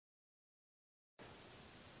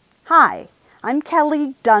Hi, I'm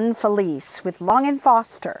Kelley Dunn-Feliz with Long &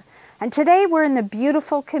 Foster, and today we're in the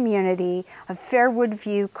beautiful community of Fairwood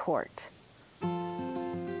View Court.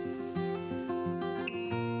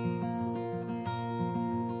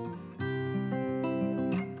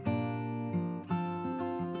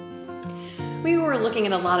 We were looking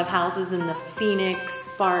at a lot of houses in the Phoenix,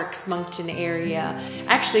 Sparks, Moncton area.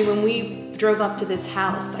 Actually, when we drove up to this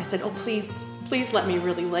house, I said, oh, please let me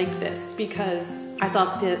really like this, because I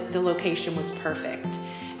thought the location was perfect.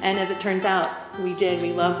 And as it turns out, we did.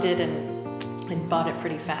 We loved it and bought it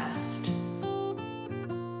pretty fast.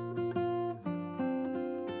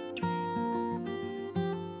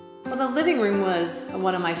 Well, the living room was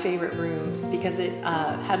one of my favorite rooms because it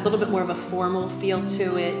had a little bit more of a formal feel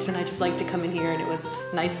to it, and I just liked to come in here and it was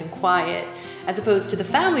nice and quiet, as opposed to the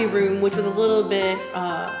family room, which was a little bit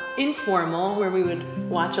informal, where we would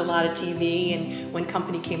watch a lot of TV, and when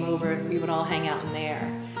company came over, we would all hang out in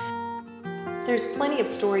there. There's plenty of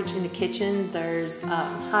storage in the kitchen. There's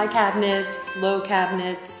high cabinets, low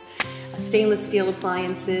cabinets, stainless steel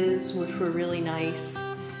appliances, which were really nice,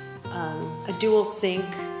 a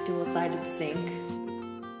dual-sided sink.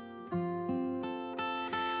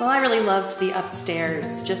 Well, I really loved the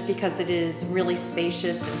upstairs just because it is really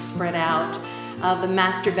spacious and spread out. The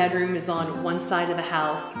master bedroom is on one side of the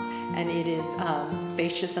house, and it is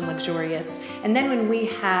spacious and luxurious. And then when we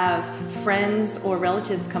have friends or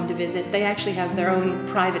relatives come to visit, they actually have their own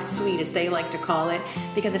private suite, as they like to call it,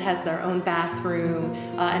 because it has their own bathroom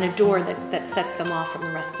and a door that sets them off from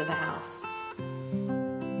the rest of the house.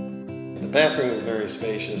 The bathroom is very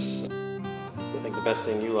spacious. I think the best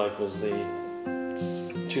thing you liked was the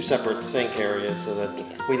two separate sink areas so that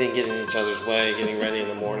we didn't get in each other's way getting ready in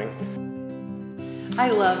the morning. I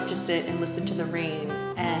love to sit and listen to the rain,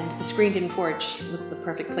 and the screened-in porch was the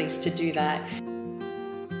perfect place to do that.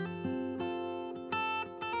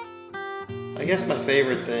 I guess my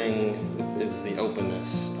favorite thing is the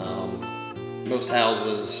openness. Most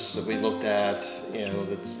houses that we looked at,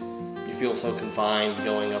 you feel so confined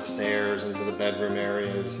going upstairs into the bedroom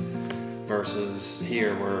areas versus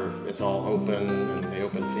here where it's all open and the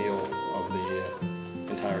open feel of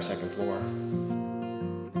the entire second floor.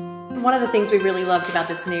 One of the things we really loved about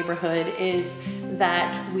this neighborhood is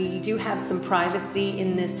that we do have some privacy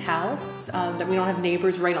in this house, that we don't have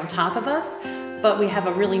neighbors right on top of us, but we have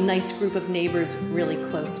a really nice group of neighbors really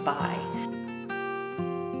close by.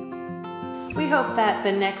 We hope that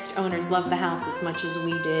the next owners love the house as much as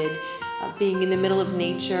we did. Being in the middle of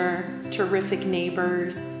nature, terrific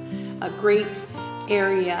neighbors, a great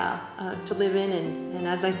area to live in, and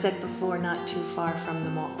as I said before, not too far from the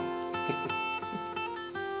mall.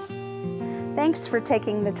 Thanks for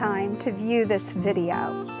taking the time to view this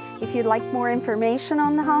video. If you'd like more information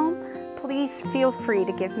on the home, please feel free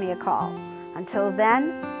to give me a call. Until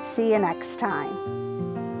then, see you next time.